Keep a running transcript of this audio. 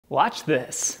Watch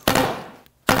this.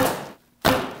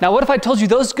 Now what if I told you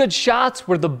those good shots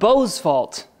were the bow's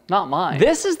fault, not mine?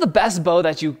 This is the best bow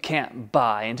that you can't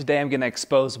buy, and today I'm gonna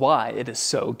expose why it is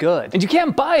so good. And you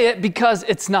can't buy it because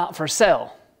it's not for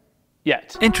sale.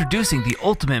 Yet. Introducing the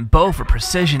ultimate bow for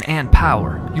precision and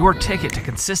power, your ticket to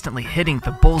consistently hitting the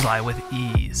bullseye with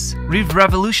ease. We've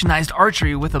revolutionized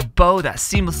archery with a bow that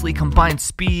seamlessly combines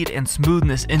speed and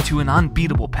smoothness into an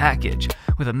unbeatable package,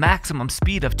 with a maximum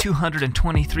speed of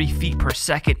 223 feet per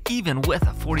second, even with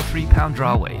a 43-pound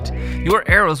draw weight. Your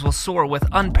arrows will soar with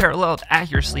unparalleled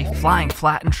accuracy, flying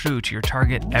flat and true to your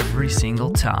target every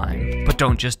single time. But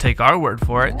don't just take our word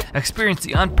for it, experience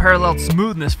the unparalleled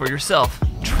smoothness for yourself.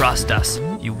 Trust us,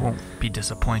 you won't be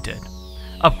disappointed.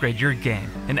 Upgrade your game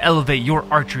and elevate your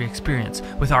archery experience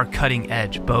with our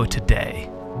cutting-edge bow today,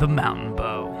 the Mountain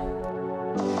Bow.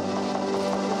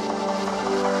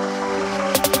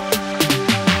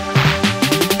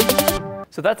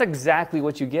 So that's exactly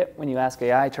what you get when you ask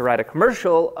AI to write a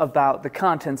commercial about the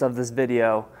contents of this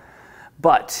video,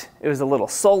 but it was a little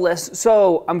soulless,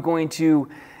 so I'm going to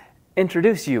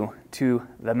introduce you to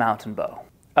the Mountain Bow.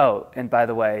 Oh, and by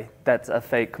the way, that's a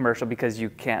fake commercial because you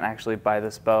can't actually buy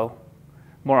this bow.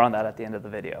 More on that at the end of the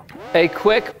video. A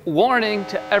quick warning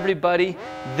to everybody,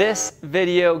 this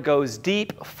video goes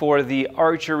deep for the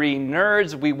archery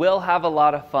nerds. We will have a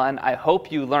lot of fun. I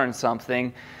hope you learned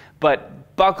something,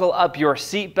 but buckle up your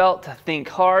seatbelt to think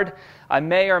hard. I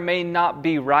may or may not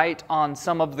be right on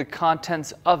some of the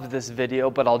contents of this video,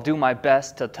 but I'll do my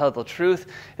best to tell the truth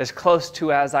as close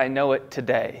to as I know it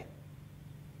today.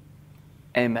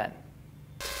 Amen.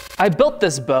 I built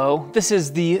this bow. This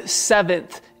is the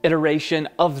 7th iteration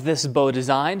of this bow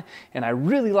design, and I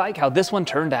really like how this one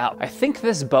turned out. I think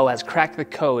this bow has cracked the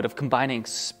code of combining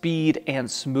speed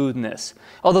and smoothness,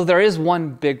 although there is one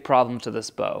big problem to this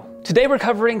bow. Today we're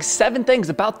covering 7 things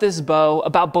about this bow,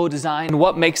 about bow design, and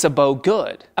what makes a bow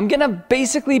good. I'm gonna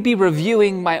basically be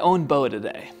reviewing my own bow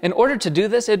today. In order to do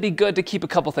this, it'd be good to keep a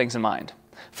couple things in mind.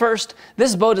 First,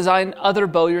 this bow design other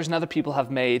bowyers and other people have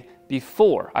made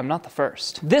before. I'm not the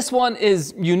first. This one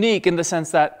is unique in the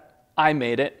sense that I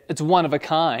made it. It's one of a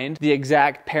kind. The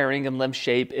exact pairing and limb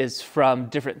shape is from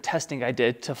different testing I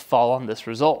did to fall on this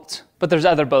result. But there's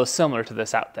other bows similar to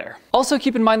this out there. Also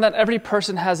keep in mind that every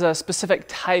person has a specific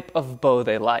type of bow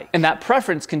they like, and that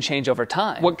preference can change over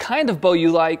time. What kind of bow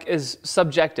you like is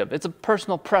subjective. It's a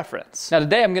personal preference. Now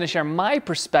today I'm gonna share my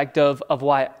perspective of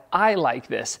why I like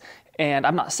this. And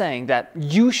I'm not saying that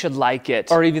you should like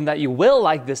it or even that you will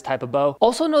like this type of bow.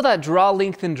 Also know that draw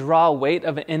length and draw weight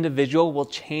of an individual will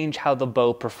change how the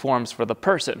bow performs for the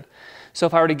person. So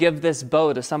if I were to give this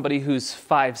bow to somebody who's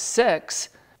 5'6"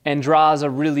 and draws a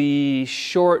really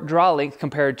short draw length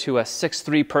compared to a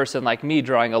 6'3" person like me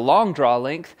drawing a long draw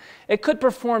length, it could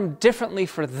perform differently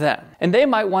for them. And they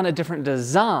might want a different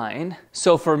design.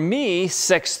 So for me,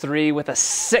 6'3" with a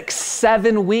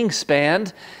 6'7"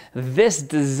 wingspan, this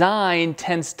design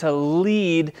tends to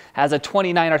lead as a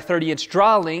 29 or 30-inch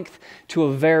draw length to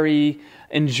a very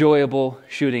enjoyable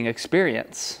shooting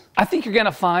experience. I think you're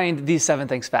gonna find these 7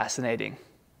 things fascinating.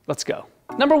 Let's go.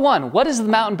 Number 1, what is the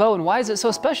Mountain Bow and why is it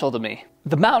so special to me?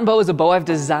 The Mountain Bow is a bow I've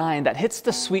designed that hits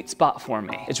the sweet spot for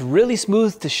me. It's really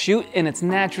smooth to shoot and it's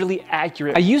naturally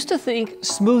accurate. I used to think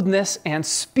smoothness and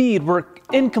speed were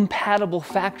incompatible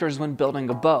factors when building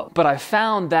a bow, but I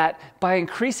found that by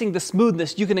increasing the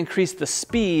smoothness, you can increase the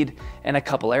speed in a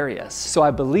couple areas. So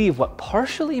I believe what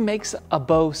partially makes a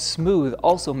bow smooth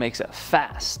also makes it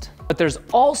fast. But there's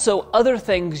also other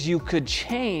things you could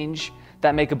change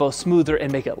that make a bow smoother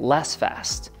and make it less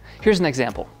fast. Here's an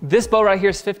example. This bow right here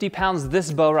is 50 pounds.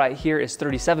 This bow right here is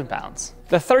 37 pounds.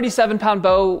 The 37-pound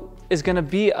bow is gonna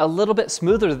be a little bit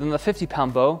smoother than the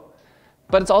 50-pound bow,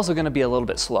 but it's also gonna be a little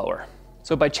bit slower.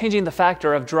 So by changing the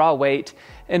factor of draw weight,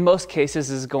 in most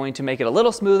cases is going to make it a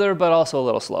little smoother, but also a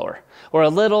little slower, or a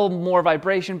little more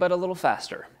vibration, but a little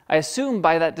faster. I assume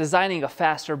by that designing a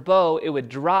faster bow, it would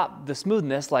drop the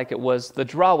smoothness like it was the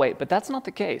draw weight, but that's not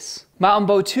the case. Mountain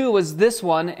Bow 2 was this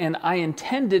one, and I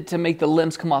intended to make the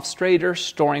limbs come off straighter,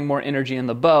 storing more energy in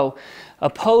the bow,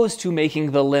 opposed to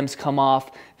making the limbs come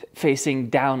off facing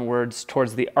downwards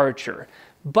towards the archer.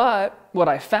 But what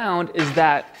I found is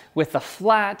that with the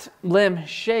flat limb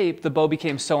shape, the bow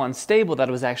became so unstable that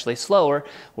it was actually slower,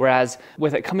 whereas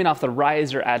with it coming off the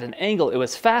riser at an angle, it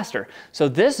was faster. So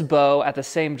this bow at the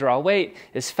same draw weight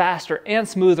is faster and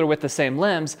smoother with the same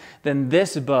limbs than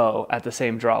this bow at the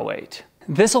same draw weight.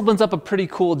 This opens up a pretty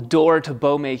cool door to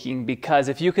bow making, because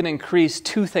if you can increase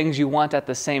 2 things you want at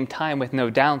the same time with no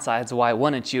downsides, why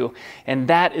wouldn't you? And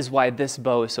that is why this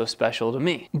bow is so special to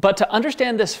me. But to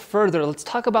understand this further, let's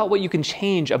talk about what you can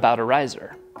change about a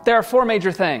riser. There are 4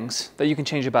 major things that you can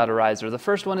change about a riser. The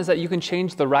first one is that you can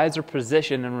change the riser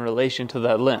position in relation to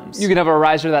the limbs. You can have a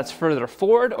riser that's further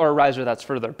forward or a riser that's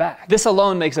further back. This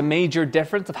alone makes a major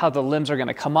difference of how the limbs are going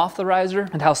to come off the riser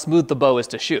and how smooth the bow is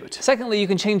to shoot. Secondly, you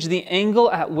can change the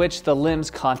angle at which the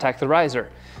limbs contact the riser.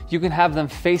 You can have them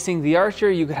facing the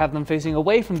archer, you could have them facing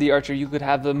away from the archer, you could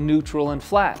have them neutral and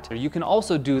flat. You can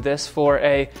also do this for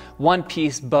a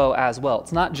one-piece bow as well.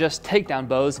 It's not just takedown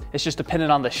bows, it's just dependent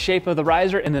on the shape of the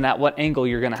riser and then at what angle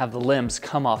you're gonna have the limbs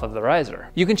come off of the riser.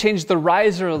 You can change the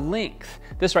riser length.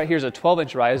 This right here is a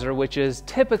 12-inch riser, which is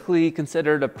typically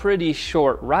considered a pretty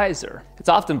short riser. It's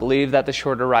often believed that the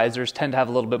shorter risers tend to have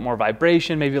a little bit more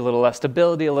vibration, maybe a little less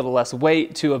stability, a little less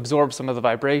weight to absorb some of the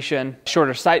vibration.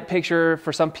 Shorter sight picture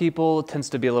for some people tends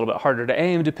to be a little bit harder to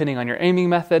aim depending on your aiming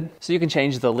method. So you can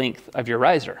change the length of your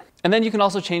riser. And then you can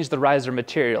also change the riser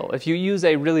material. If you use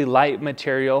a really light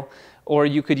material, or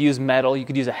you could use metal, you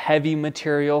could use a heavy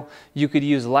material, you could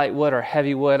use light wood or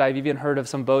heavy wood. I've even heard of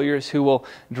some bowyers who will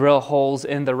drill holes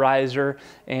in the riser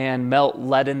and melt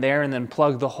lead in there and then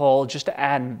plug the hole just to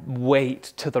add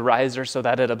weight to the riser so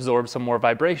that it absorbs some more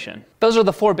vibration. Those are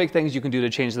the 4 big things you can do to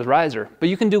change the riser, but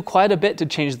you can do quite a bit to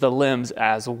change the limbs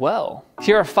as well.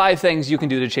 Here are 5 things you can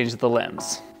do to change the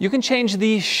limbs. You can change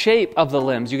the shape of the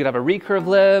limbs. You could have a recurve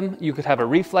limb, you could have a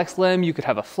reflex limb, you could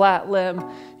have a flat limb.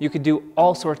 You could do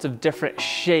all sorts of different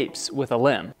shapes with a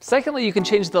limb. Secondly, you can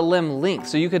change the limb length.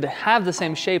 So you could have the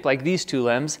same shape like these 2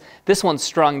 limbs. This one's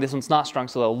strung, this one's not strung,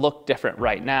 so they'll look different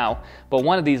right now. But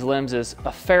one of these limbs is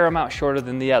a fair amount shorter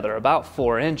than the other, about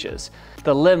 4 inches.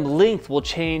 The limb length will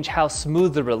change how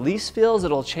smooth the release feels.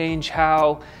 It'll change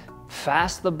how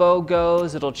fast the bow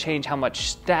goes. It'll change how much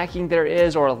stacking there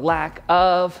is or lack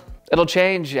of. It'll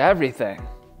change everything.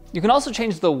 You can also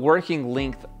change the working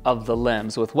length of the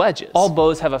limbs with wedges. All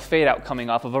bows have a fade out coming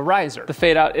off of a riser. The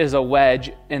fade out is a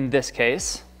wedge in this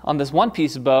case. On this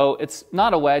one-piece bow, it's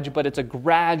not a wedge, but it's a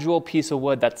gradual piece of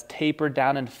wood that's tapered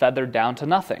down and feathered down to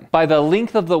nothing. By the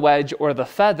length of the wedge or the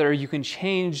feather, you can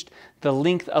change the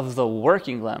length of the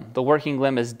working limb. The working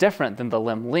limb is different than the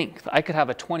limb length. I could have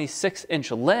a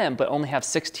 26-inch limb, but only have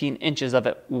 16 inches of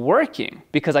it working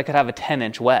because I could have a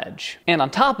 10-inch wedge. And on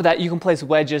top of that, you can place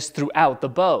wedges throughout the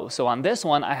bow. So on this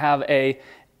one, I have a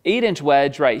 8-inch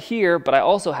wedge right here, but I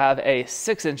also have a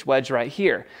 6-inch wedge right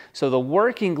here. So the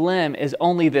working limb is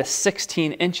only this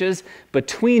 16 inches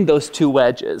between those 2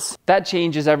 wedges. That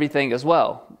changes everything as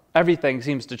well. Everything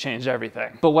seems to change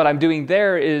everything. But what I'm doing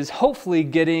there is hopefully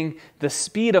getting the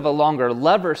speed of a longer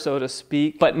lever, so to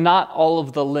speak, but not all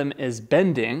of the limb is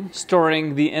bending,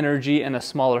 storing the energy in a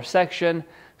smaller section,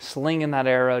 slinging that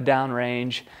arrow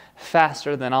downrange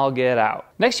faster than I'll get out.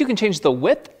 Next, you can change the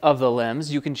width of the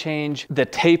limbs. You can change the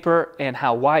taper and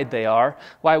how wide they are.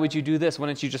 Why would you do this?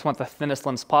 Wouldn't you just want the thinnest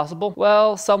limbs possible?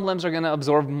 Well, some limbs are going to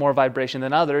absorb more vibration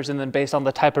than others, and then based on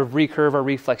the type of recurve or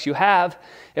reflex you have,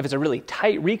 if it's a really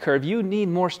tight recurve, you need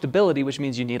more stability, which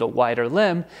means you need a wider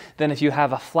limb than if you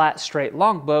have a flat, straight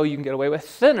longbow, you can get away with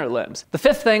thinner limbs. The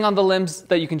 5th thing on the limbs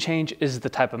that you can change is the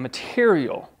type of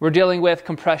material. We're dealing with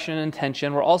compression and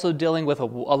tension. We're also dealing with a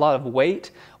lot of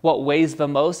weight, what weighs the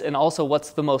most, and also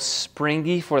what's the most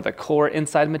springy for the core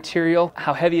inside material.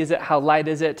 How heavy is it? How light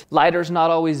is it? Lighter's not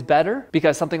always better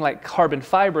because something like carbon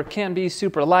fiber can be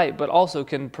super light, but also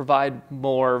can provide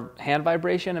more hand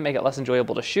vibration and make it less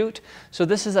enjoyable to shoot. So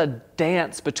this is a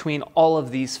dance between all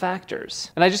of these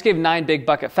factors. And I just gave 9 big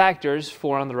bucket factors,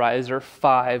 4 on the riser,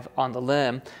 5 on the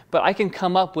limb, but I can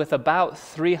come up with about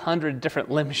 300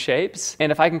 different limb shapes.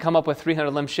 And if I can come up with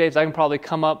 300 limb shapes, I can probably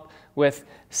come up with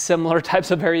similar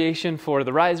types of variation for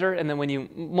the riser, and then when you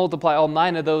multiply all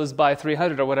 9 of those by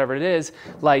 300 or whatever it is,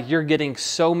 like you're getting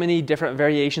so many different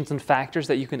variations and factors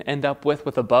that you can end up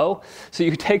with a bow. So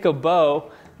you take a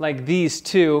bow like these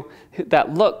 2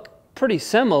 that look pretty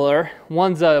similar.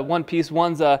 One's a one-piece,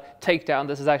 one's a takedown.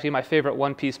 This is actually my favorite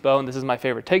one-piece bow, and this is my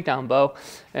favorite takedown bow.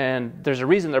 And there's a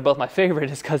reason they're both my favorite,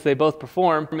 is because they both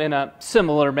perform in a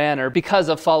similar manner because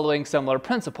of following similar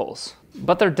principles.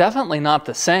 But they're definitely not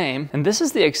the same. And this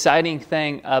is the exciting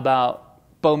thing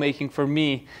about bow making for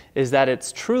me, is that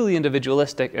it's truly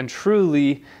individualistic and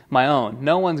truly my own.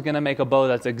 No one's gonna make a bow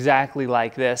that's exactly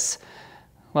like this.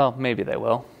 Well, maybe they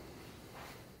will.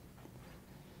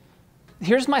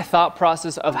 Here's my thought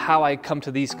process of how I come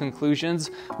to these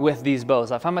conclusions with these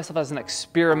bows. I find myself as an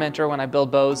experimenter when I build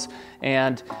bows,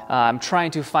 and I'm trying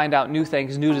to find out new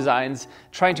things, new designs,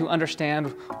 trying to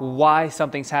understand why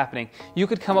something's happening. You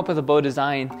could come up with a bow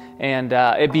design and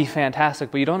it'd be fantastic,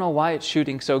 but you don't know why it's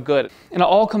shooting so good. And it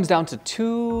all comes down to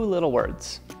 2 little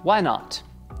words. Why not?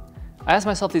 I ask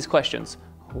myself these questions.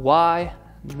 Why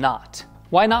not?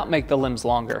 Why not make the limbs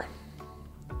longer?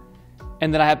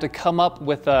 and then I have to come up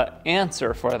with an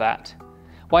answer for that?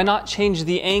 Why not change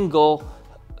the angle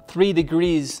 3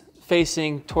 degrees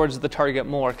facing towards the target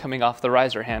more coming off the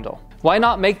riser handle? Why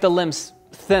not make the limbs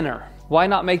thinner? Why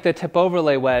not make the tip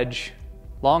overlay wedge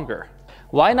longer?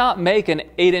 Why not make an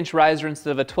 8-inch riser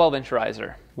instead of a 12-inch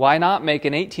riser? Why not make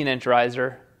an 18-inch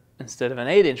riser instead of an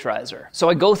 8-inch riser? So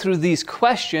I go through these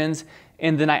questions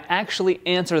and then I actually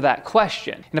answer that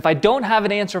question. And if I don't have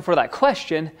an answer for that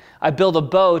question, I build a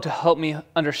bow to help me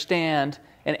understand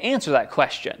and answer that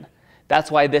question.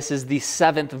 That's why this is the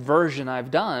 7th version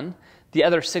I've done. The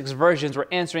other 6 versions were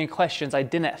answering questions I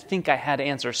didn't think I had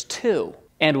answers to.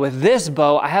 And with this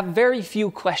bow, I have very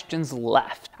few questions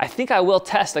left. I think I will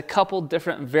test a couple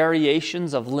different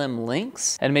variations of limb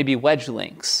lengths and maybe wedge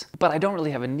lengths, but I don't really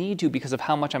have a need to because of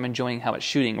how much I'm enjoying how it's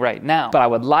shooting right now. But I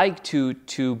would like to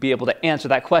be able to answer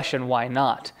that question, why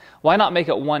not? Why not make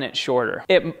it 1 inch shorter?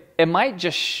 It might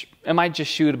just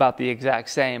shoot about the exact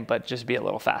same, but just be a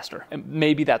little faster. And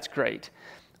maybe that's great.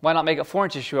 Why not make it 4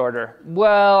 inches shorter?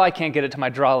 Well, I can't get it to my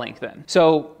draw length then.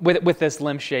 So with this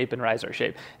limb shape and riser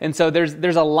shape. And so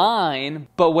there's a line,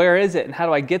 but where is it and how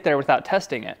do I get there without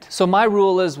testing it? So my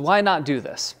rule is, why not do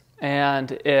this?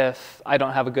 And if I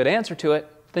don't have a good answer to it,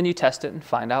 then you test it and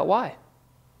find out why.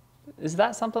 Is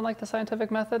that something like the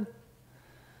scientific method?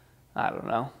 I don't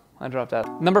know. I dropped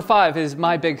out. Number 5 is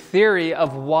my big theory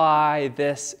of why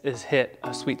this is hit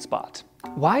a sweet spot.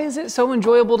 Why is it so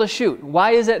enjoyable to shoot?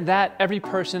 Why is it that every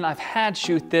person I've had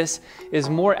shoot this is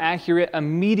more accurate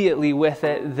immediately with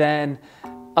it than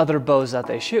other bows that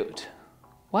they shoot?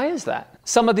 Why is that?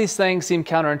 Some of these things seem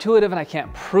counterintuitive and I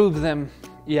can't prove them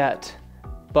yet,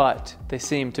 but they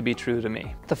seem to be true to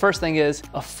me. The first thing is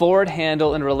a forward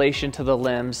handle in relation to the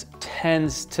limbs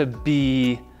tends to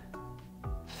be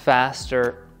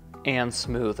faster and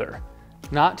smoother.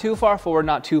 Not too far forward,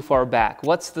 not too far back.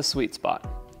 What's the sweet spot?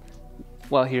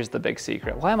 Well, here's the big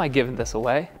secret. Why am I giving this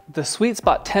away? The sweet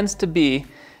spot tends to be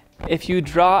if you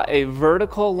draw a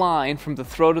vertical line from the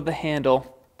throat of the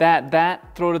handle,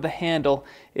 that throat of the handle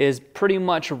is pretty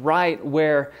much right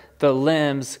where the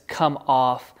limbs come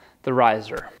off the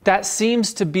riser. That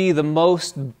seems to be the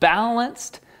most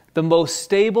balanced, the most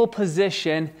stable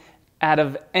position out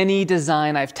of any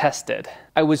design I've tested.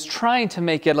 I was trying to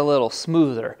make it a little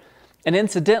smoother, and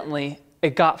incidentally,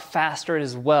 it got faster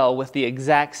as well with the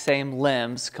exact same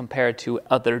limbs compared to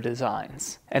other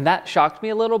designs. And that shocked me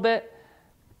a little bit,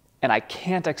 and I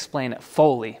can't explain it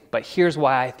fully, but here's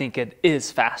why I think it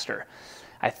is faster.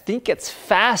 I think it's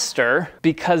faster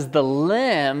because the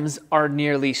limbs are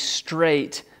nearly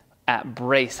straight at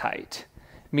brace height.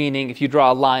 Meaning if you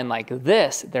draw a line like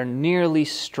this, they're nearly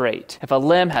straight. If a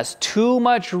limb has too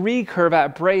much recurve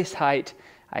at brace height,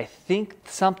 I think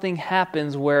something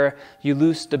happens where you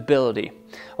lose stability.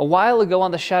 A while ago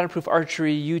on the Shatterproof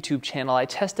Archery YouTube channel, I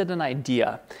tested an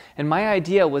idea. And my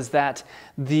idea was that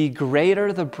the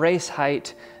greater the brace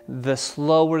height, the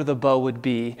slower the bow would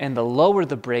be. And the lower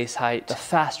the brace height, the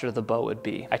faster the bow would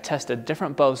be. I tested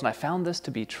different bows and I found this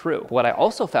to be true. What I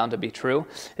also found to be true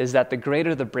is that the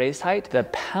greater the brace height, the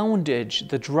poundage,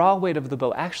 the draw weight of the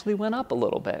bow actually went up a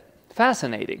little bit.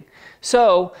 Fascinating.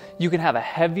 So you can have a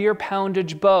heavier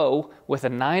poundage bow with a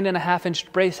 9.5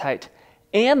 inch brace height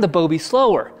and the bow be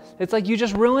slower. It's like you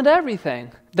just ruined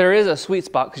everything. There is a sweet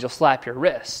spot because you'll slap your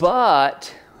wrist.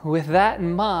 But with that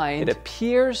in mind, it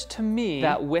appears to me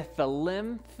that with the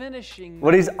limb finishing...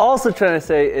 What he's also trying to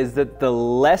say is that the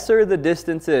lesser the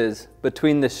distance is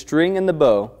between the string and the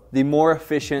bow, the more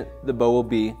efficient the bow will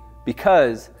be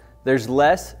because there's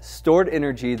less stored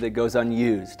energy that goes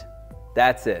unused.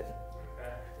 That's it.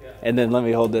 And then let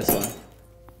me hold this one.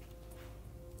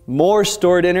 More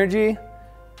stored energy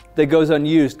that goes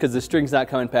unused because the string's not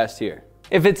coming past here.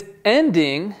 If it's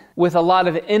ending with a lot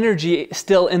of energy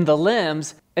still in the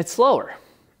limbs, it's slower,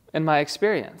 in my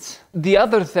experience. The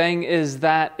other thing is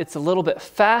that it's a little bit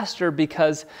faster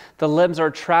because the limbs are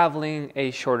traveling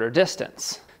a shorter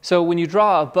distance. So when you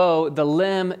draw a bow, the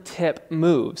limb tip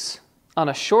moves. On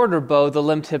a shorter bow, the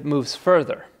limb tip moves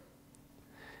further.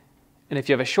 And if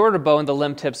you have a shorter bow and the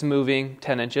limb tip's moving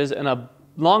 10 inches and a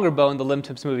longer bow and the limb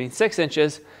tip's moving 6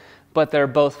 inches, but they're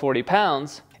both 40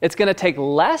 pounds, it's going to take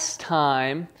less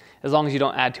time, as long as you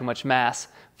don't add too much mass,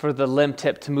 for the limb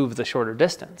tip to move the shorter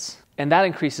distance. And that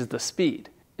increases the speed.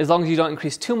 As long as you don't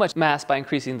increase too much mass by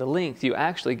increasing the length, you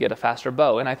actually get a faster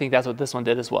bow, and I think that's what this one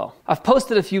did as well. I've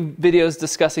posted a few videos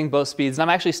discussing bow speeds, and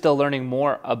I'm actually still learning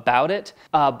more about it,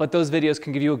 but those videos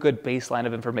can give you a good baseline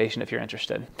of information if you're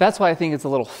interested. That's why I think it's a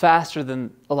little faster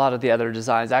than a lot of the other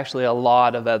designs, actually a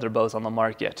lot of other bows on the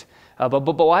market. But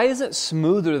why is it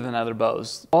smoother than other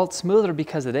bows? Well, it's smoother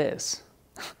because it is.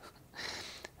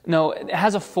 No, it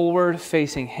has a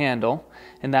forward-facing handle,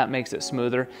 and that makes it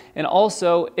smoother. And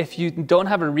also, if you don't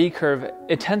have a recurve,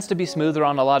 it tends to be smoother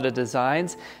on a lot of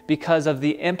designs because of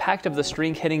the impact of the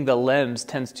string hitting the limbs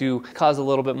tends to cause a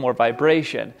little bit more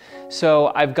vibration.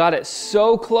 So I've got it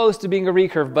so close to being a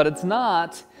recurve, but it's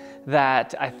not,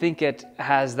 that I think it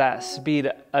has that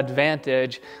speed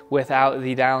advantage without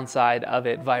the downside of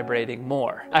it vibrating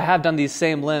more. I have done these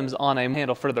same limbs on a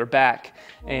handle further back,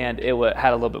 and it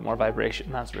had a little bit more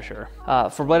vibration, that's for sure.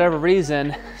 For whatever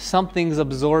reason, something's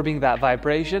absorbing that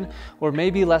vibration, or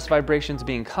maybe less vibration's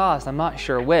being caused, I'm not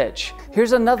sure which.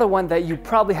 Here's another one that you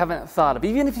probably haven't thought of.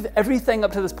 Even if everything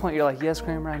up to this point, you're like, yes,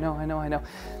 Kramer, I know.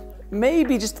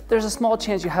 Maybe just there's a small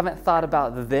chance you haven't thought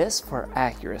about this for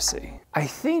accuracy. I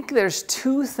think there's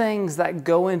two things that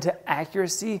go into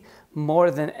accuracy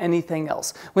more than anything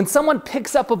else. When someone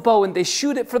picks up a bow and they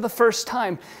shoot it for the first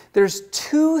time, there's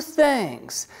two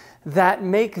things that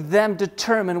make them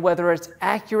determine whether it's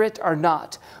accurate or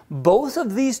not. Both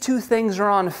of these two things are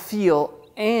on feel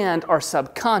and are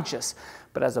subconscious.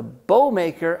 But as a bow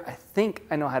maker, I think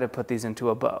I know how to put these into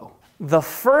a bow. The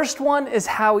first one is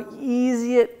how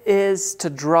easy it is to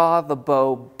draw the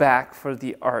bow back for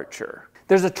the archer.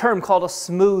 There's a term called a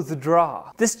smooth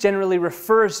draw. This generally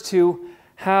refers to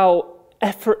how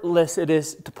effortless it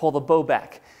is to pull the bow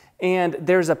back. And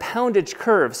there's a poundage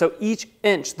curve, so each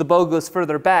inch the bow goes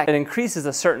further back, it increases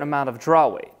a certain amount of draw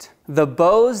weight. The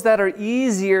bows that are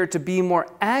easier to be more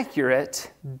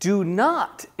accurate do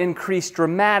not increase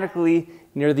dramatically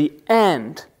near the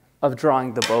end of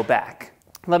drawing the bow back.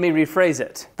 Let me rephrase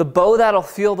it. The bow that'll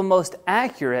feel the most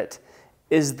accurate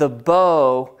is the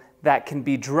bow that can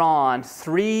be drawn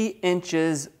 3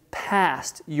 inches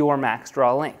past your max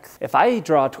draw length. If I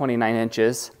draw 29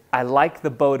 inches, I like the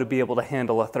bow to be able to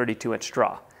handle a 32-inch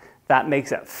draw. That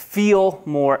makes it feel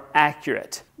more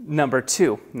accurate. Number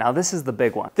 2, now this is the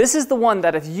big one. This is the one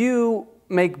that if you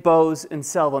make bows and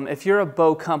sell them, if you're a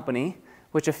bow company,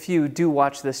 which a few do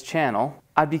watch this channel,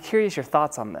 I'd be curious your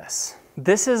thoughts on this.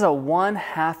 This is a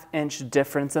 1/2 inch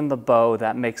difference in the bow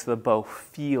that makes the bow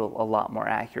feel a lot more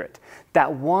accurate. That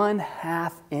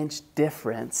 1/2 inch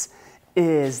difference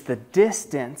is the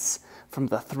distance from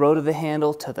the throat of the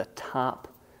handle to the top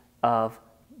of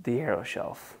the arrow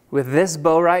shelf. With this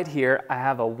bow right here, I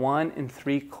have a 1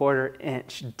 3/4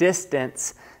 inch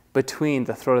distance between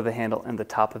the throat of the handle and the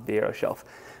top of the arrow shelf.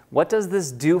 What does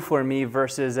this do for me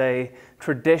versus a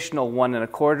traditional 1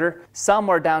 1/4?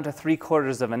 Somewhere down to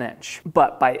 3/4 of an inch.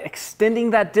 But by extending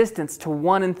that distance to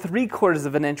 1 3/4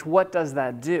 of an inch, what does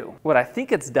that do? What I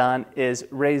think it's done is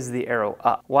raise the arrow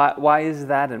up. Why is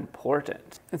that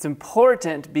important? It's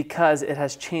important because it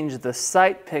has changed the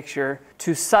sight picture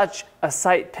to such a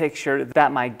sight picture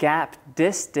that my gap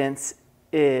distance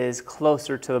is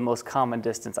closer to the most common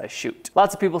distance I shoot.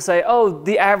 Lots of people say, oh,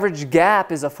 the average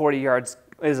gap is a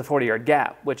 40-yard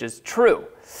gap, which is true.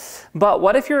 But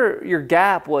what if your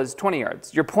gap was 20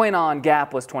 yards? Your point on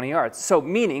gap was 20 yards. So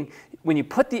meaning, when you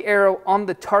put the arrow on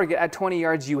the target at 20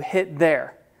 yards, you hit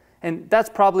there. And that's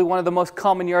probably one of the most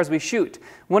common yards we shoot.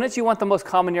 Wouldn't you want the most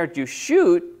common yard you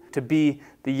shoot to be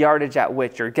the yardage at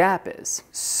which your gap is?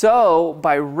 So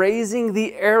by raising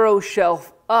the arrow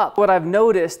shelf up, what I've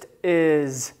noticed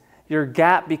is your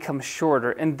gap becomes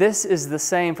shorter. And this is the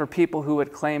same for people who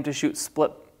would claim to shoot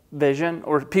split vision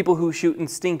or people who shoot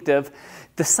instinctive.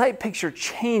 The sight picture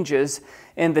changes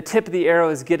and the tip of the arrow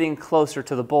is getting closer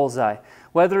to the bullseye.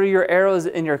 Whether your arrow is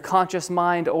in your conscious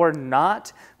mind or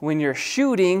not, when you're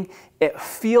shooting, it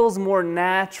feels more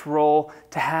natural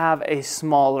to have a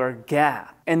smaller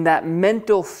gap. And that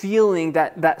mental feeling,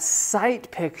 that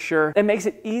sight picture, it makes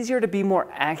it easier to be more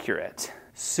accurate.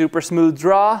 Super smooth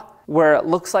draw, where it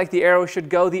looks like the arrow should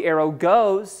go, the arrow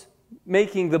goes,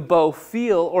 making the bow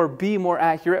feel or be more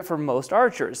accurate for most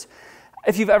archers.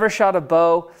 If you've ever shot a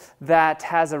bow that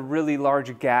has a really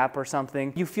large gap or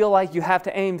something, you feel like you have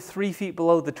to aim 3 feet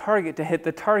below the target to hit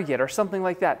the target or something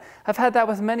like that. I've had that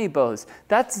with many bows.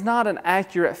 That's not an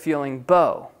accurate feeling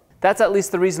bow. That's at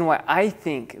least the reason why I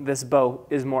think this bow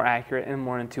is more accurate and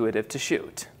more intuitive to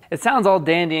shoot. It sounds all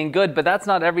dandy and good, but that's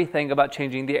not everything about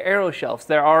changing the arrow shelves.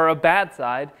 There are a bad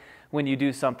side when you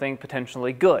do something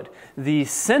potentially good. The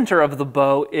center of the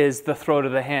bow is the throat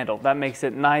of the handle. That makes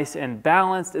it nice and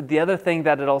balanced. The other thing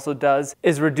that it also does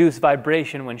is reduce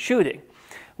vibration when shooting.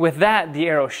 With that, the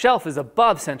arrow shelf is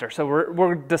above center. So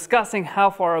we're discussing how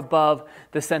far above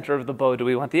the center of the bow do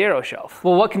we want the arrow shelf.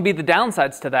 Well, what can be the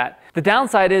downsides to that? The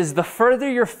downside is the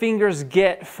further your fingers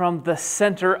get from the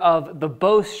center of the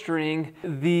bowstring,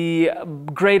 the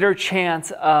greater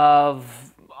chance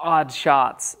of odd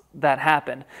shots that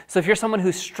happen. So if you're someone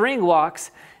who string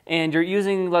walks and you're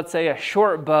using, let's say, a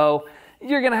short bow,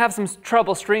 you're gonna have some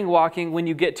trouble string walking when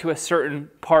you get to a certain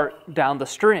part down the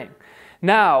string.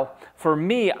 Now, for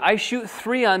me, I shoot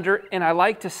 3 under and I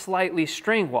like to slightly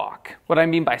string walk. What I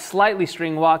mean by slightly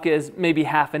string walk is maybe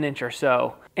 ½ an inch or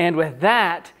so. And with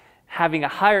that, having a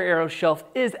higher arrow shelf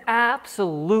is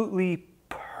absolutely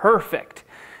perfect.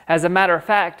 As a matter of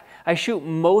fact, I shoot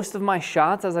most of my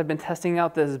shots as I've been testing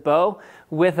out this bow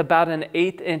with about an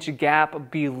 1/8 inch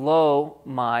gap below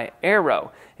my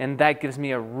arrow. And that gives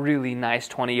me a really nice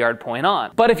 20-yard point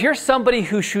on. But if you're somebody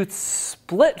who shoots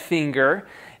split finger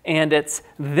and it's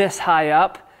this high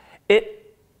up,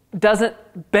 it doesn't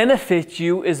benefit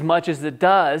you as much as it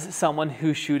does someone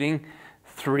who's shooting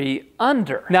 3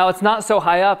 under. Now, it's not so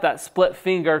high up that split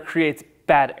finger creates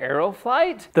bad arrow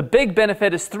flight. The big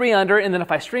benefit is 3 under, and then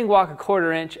if I string walk a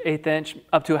 1/4 inch, 1/8 inch,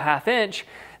 up to a ½ inch,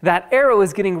 that arrow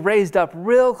is getting raised up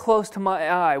real close to my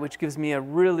eye, which gives me a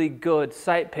really good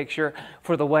sight picture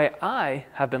for the way I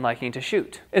have been liking to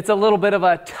shoot. It's a little bit of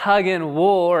a tug and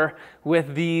war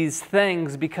with these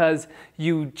things because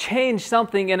you change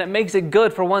something and it makes it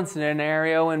good for one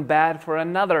scenario and bad for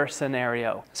another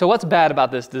scenario. So what's bad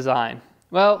about this design?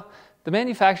 Well, the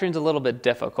manufacturing is a little bit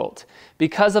difficult.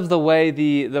 Because of the way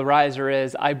the riser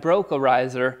is, I broke a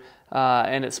riser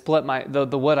and it split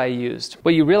the wood I used.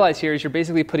 What you realize here is you're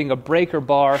basically putting a breaker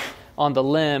bar on the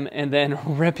limb and then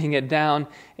ripping it down,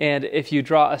 and if you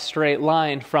draw a straight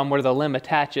line from where the limb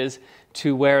attaches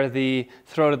to where the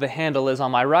throat of the handle is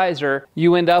on my riser,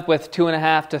 you end up with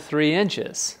 2.5 to 3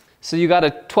 inches. So you got a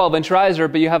 12-inch riser,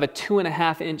 but you have a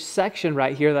 2.5 inch section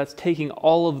right here that's taking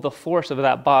all of the force of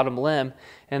that bottom limb,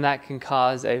 and that can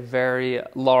cause a very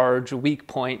large weak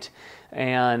point,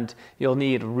 and you'll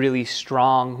need really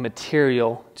strong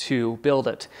material to build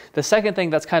it. The second thing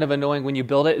that's kind of annoying when you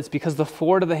build it is because the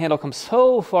forward of the handle comes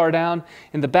so far down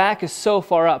and the back is so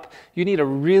far up, you need a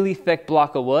really thick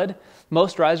block of wood.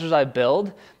 Most risers I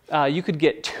build, you could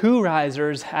get 2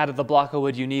 risers out of the block of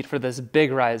wood you need for this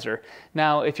big riser.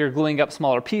 Now, if you're gluing up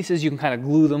smaller pieces, you can kind of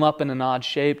glue them up in an odd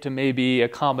shape to maybe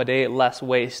accommodate less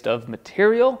waste of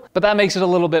material, but that makes it a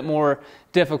little bit more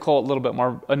difficult, a little bit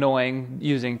more annoying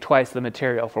using twice the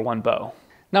material for one bow.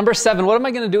 Number 7, what am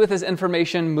I going to do with this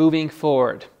information moving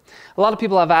forward? A lot of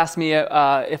people have asked me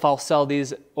if I'll sell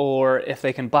these or if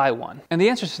they can buy one. And the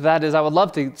answer to that is I would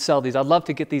love to sell these. I'd love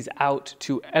to get these out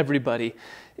to everybody.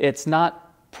 It's not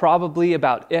probably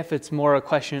about if, it's more a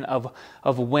question of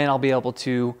when I'll be able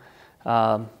to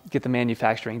get the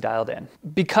manufacturing dialed in.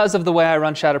 Because of the way I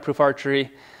run Shatterproof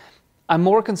Archery, I'm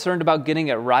more concerned about getting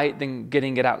it right than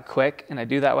getting it out quick, and I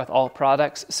do that with all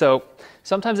products. So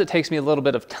sometimes it takes me a little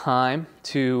bit of time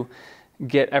to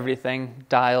get everything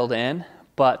dialed in,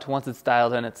 but once it's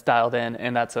dialed in,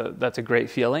 and that's a great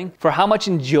feeling. For how much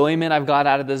enjoyment I've got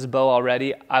out of this bow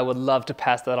already, I would love to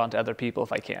pass that on to other people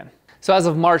if I can. So as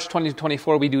of March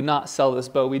 2024, we do not sell this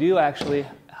bow. We do actually,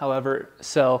 however,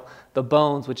 sell the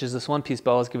Bones, which is this one-piece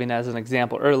bow I was giving as an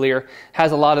example earlier.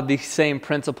 Has a lot of the same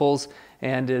principles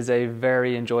and is a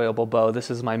very enjoyable bow.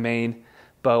 This is my main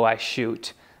bow I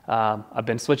shoot. I've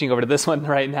been switching over to this one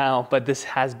right now, but this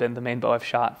has been the main bow I've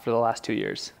shot for the last 2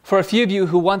 years. For a few of you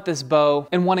who want this bow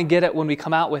and want to get it when we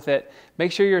come out with it,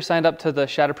 make sure you're signed up to the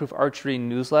Shatterproof Archery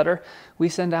newsletter. We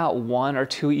send out 1 or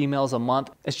 2 emails a month.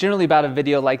 It's generally about a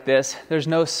video like this. There's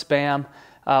no spam.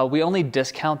 We only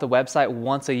discount the website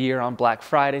once a year on Black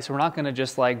Friday, so we're not going to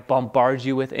just like bombard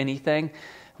you with anything.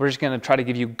 We're just going to try to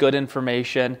give you good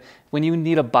information. When you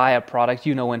need to buy a product,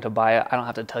 you know when to buy it. I don't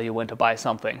have to tell you when to buy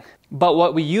something. But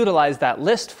what we utilize that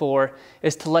list for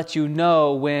is to let you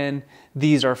know when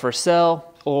these are for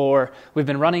sale, or we've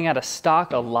been running out of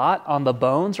stock a lot on the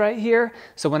Bones right here.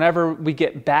 So whenever we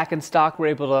get back in stock, we're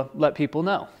able to let people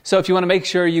know. So if you want to make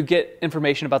sure you get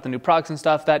information about the new products and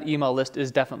stuff, that email list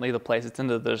is definitely the place. It's in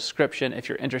the description if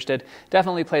you're interested.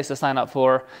 Definitely a place to sign up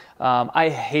for. I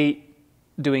hate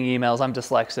doing emails. I'm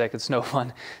dyslexic. It's no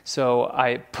fun. So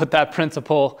I put that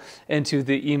principle into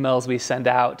the emails we send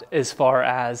out as far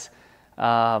as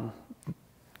not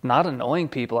annoying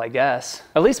people, I guess.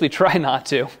 At least we try not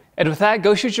to. And with that,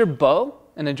 go shoot your bow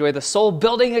and enjoy the soul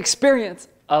building experience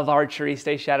of archery.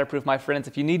 Stay shatterproof, my friends.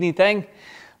 If you need anything,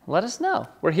 let us know.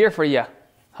 We're here for you,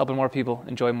 helping more people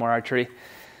enjoy more archery.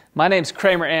 My name's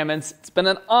Kramer Ammons. It's been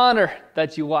an honor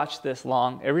that you watched this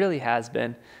long. It really has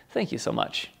been. Thank you so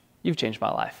much. You've changed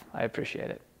my life. I appreciate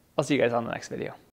it. I'll see you guys on the next video.